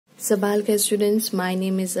Sabal students, my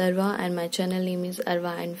name is Arwa and my channel name is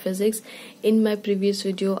Arwa and Physics. In my previous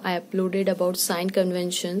video, I uploaded about sign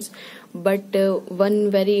conventions, but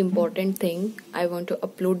one very important thing I want to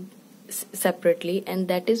upload separately, and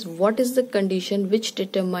that is what is the condition which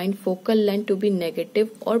determine focal length to be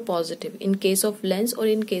negative or positive in case of lens or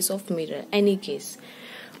in case of mirror, any case.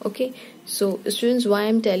 Okay, so students, why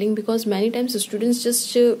I'm telling, because many times students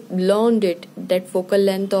just learned it that focal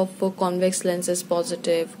length of convex lens is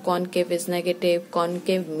positive, concave is negative,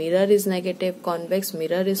 concave mirror is negative, convex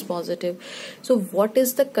mirror is positive. So what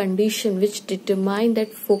is the condition which determine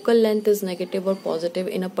that focal length is negative or positive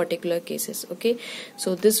in a particular cases? Okay,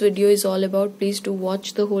 so this video is all about, please do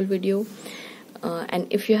watch the whole video. And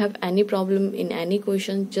if you have any problem in any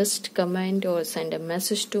question, just comment or send a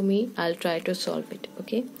message to me. I'll try to solve it.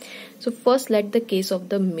 Okay, so first let the case of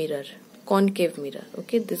the mirror, concave mirror.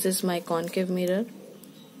 Okay, this is my concave mirror.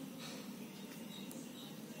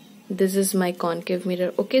 This is my concave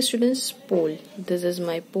mirror. Okay students, pole. This is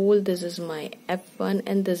my pole, this is my F1,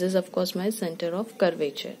 and this is of course my center of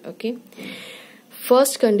curvature. Okay,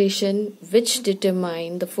 first condition which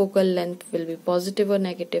determine the focal length will be positive or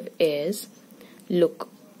negative is, look,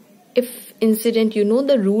 if incident, you know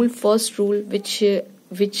the rule, first rule which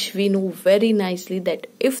we know very nicely, that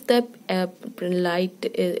if the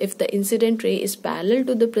if the incident ray is parallel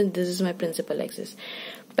to the this is my principal axis,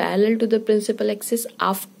 parallel to the principal axis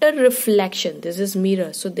after reflection, this is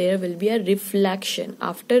mirror, so there will be a reflection.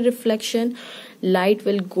 After reflection, light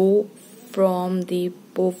will go from the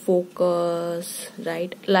focus,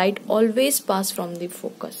 right? Light always pass from the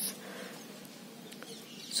focus.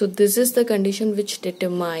 So this is the condition which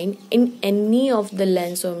determine in any of the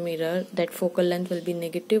lens or mirror that focal length will be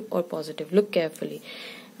negative or positive. Look carefully.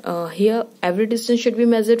 Here every distance should be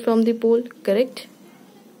measured from the pole, correct?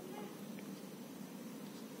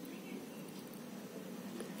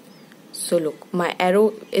 So look, my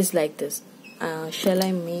arrow is like this. Shall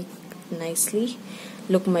I make nicely?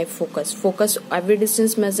 Look, my focus every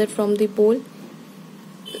distance measured from the pole.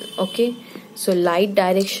 Okay, so light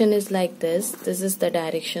direction is like this. This is the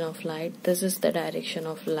direction of light, this is the direction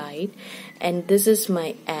of light, and this is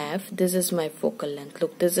my F, this is my focal length.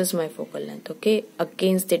 Look, this is my focal length, okay,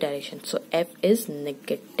 against the direction, so F is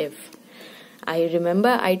negative. I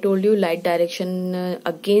remember I told you light direction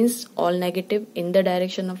against all negative, in the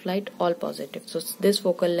direction of light all positive. So this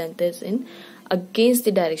focal length is in against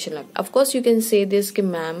the direction of, of course you can say this,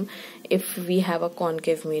 ma'am, if we have a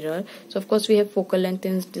concave mirror, so of course we have focal length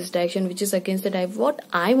in this direction which is against the direction. What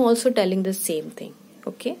I'm also telling the same thing.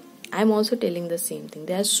 Okay, I'm also telling the same thing.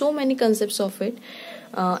 There are so many concepts of it.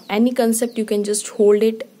 Any concept you can just hold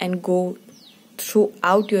it and go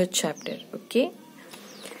throughout your chapter. Okay,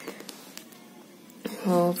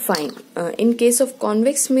 fine. In case of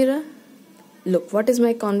convex mirror, look what is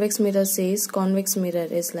my convex mirror says. Convex mirror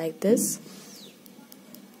is like this,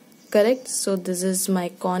 correct? So this is my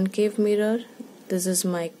concave mirror, this is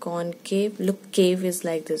my concave, look, cave is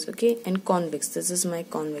like this, okay, and convex, this is my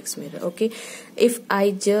convex mirror. Okay, if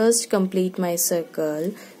I just complete my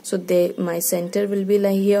circle, so my center will be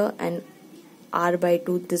like here, and r by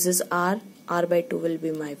 2, this is r by 2 will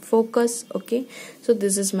be my focus. Okay, so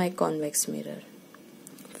this is my convex mirror.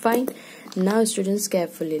 Fine. Now students,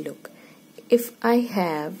 carefully look, if I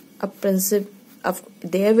have a principle of,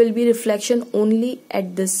 there will be reflection only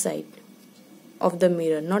at this side of the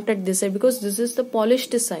mirror, not at this side, because this is the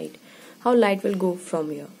polished side. How light will go from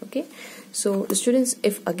here? Okay, so students,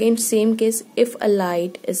 if again same case, if a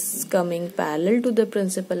light is coming parallel to the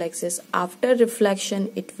principal axis, after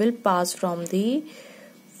reflection it will pass from the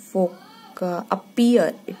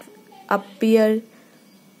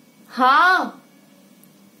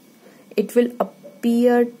it will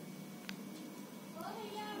appear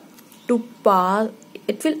to pass,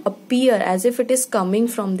 it will appear as if it is coming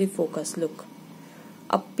from the focus. Look,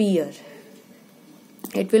 appear,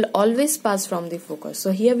 it will always pass from the focus.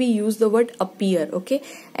 So here we use the word appear. Okay,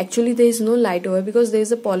 actually there is no light over because there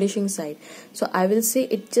is a polishing side, so I will say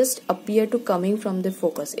it just appear to coming from the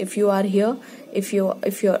focus. If you are here, if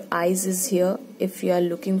your eyes is here, if you are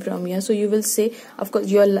looking from here, so you will say, of course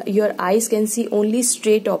your eyes can see only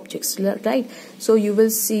straight objects, right? So you will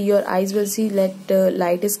see, your eyes will see that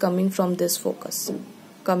light is coming from this focus,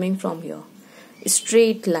 coming from here,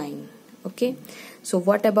 straight line. Okay, so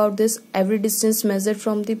what about this, every distance measured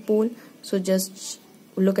from the pole? So just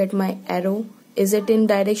look at my arrow. Is it in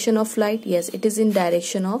direction of light? Yes, it is in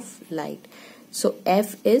direction of light, so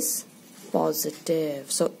F is positive.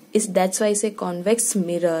 So that's why I say convex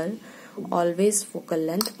mirror, always focal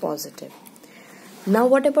length positive. Now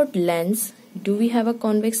what about lens? Do we have a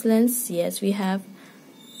convex lens? Yes, we have.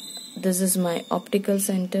 this is my optical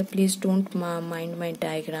center. Please don't mind my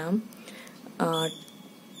diagram.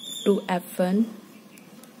 To F1,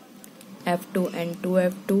 F2 and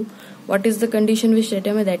 2F2. What is the condition which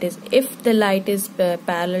determines that is if the light is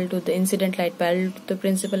parallel to the incident light parallel to the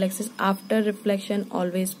principal axis, after reflection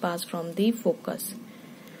always pass from the focus.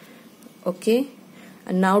 Okay,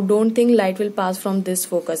 and now don't think light will pass from this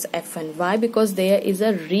focus F1. Why? Because there is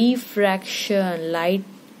a refraction. Light,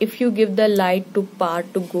 if you give the light to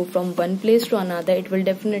part to go from one place to another, it will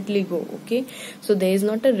definitely go. Okay, so there is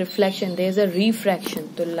not a reflection, there is a refraction.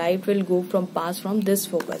 The light will go from pass from this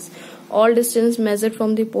focus. All distance measured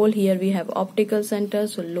from the pole. Here we have optical center.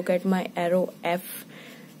 So look at my arrow F.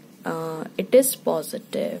 It is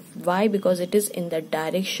positive. Why? Because it is in the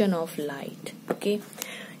direction of light. Okay.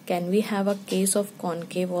 Can we have a case of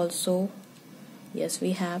concave also? Yes,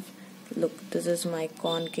 we have. Look, this is my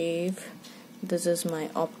concave. This is my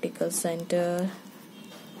optical center.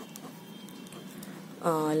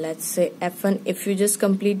 Let's say F1. If you just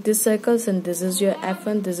complete this circles, and this is your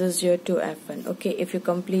F1, this is your 2F1. Okay, if you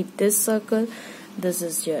complete this circle, this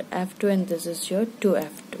is your F2 and this is your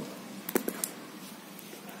 2F2.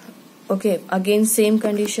 Okay, again same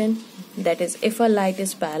condition, that is if a light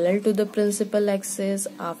is parallel to the principal axis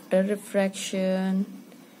after refraction,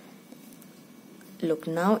 look,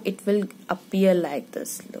 now it will appear like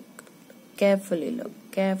this. Look carefully, look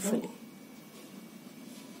carefully.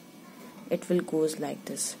 It will goes like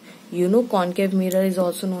this. You know, concave mirror is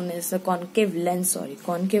also known as a concave lens.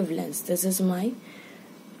 Concave lens. This is my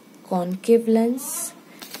concave lens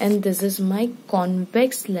and this is my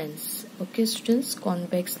convex lens. Okay, students,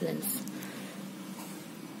 convex lens.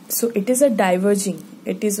 So it is a diverging.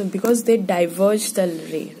 It is because they diverge the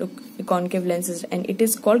ray. Look, the concave lens is, and it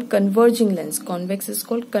is called converging lens. Convex is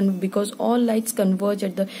called because all lights converge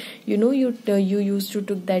at the. You know, you used to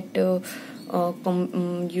took that.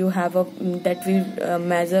 You have a that we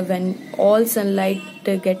measure when all sunlight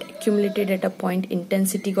get accumulated at a point,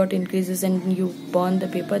 intensity got increases and you burn the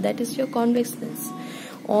paper. That is your convex lens.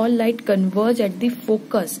 All light converge at the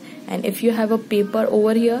focus, and if you have a paper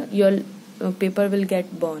over here, your paper will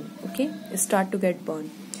get burned. Okay, start to get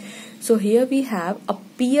burned. So here we have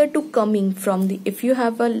appear to coming from the, if you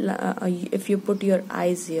have if you put your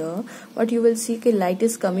eyes here, what you will see, okay, light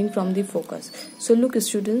is coming from the focus. So look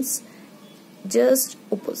students, just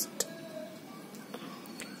opposite.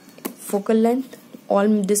 Focal length, all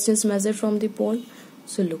distance measured from the pole.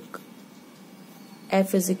 So look,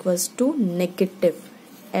 F is equals to negative.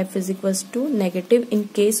 F is equals to negative in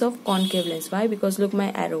case of concave lens. Why? Because look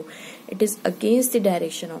my arrow, it is against the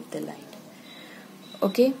direction of the light.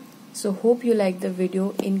 Okay, so hope you like the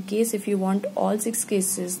video. In case if you want all 6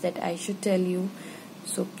 cases that I should tell you,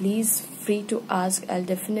 so please free to ask. I'll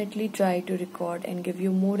definitely try to record and give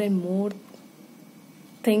you more and more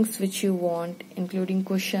things which you want, including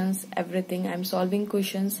questions, everything. I'm solving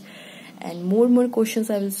questions and more questions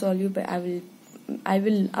I will solve you, but I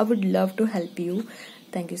would love to help you.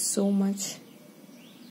 Thank you so much.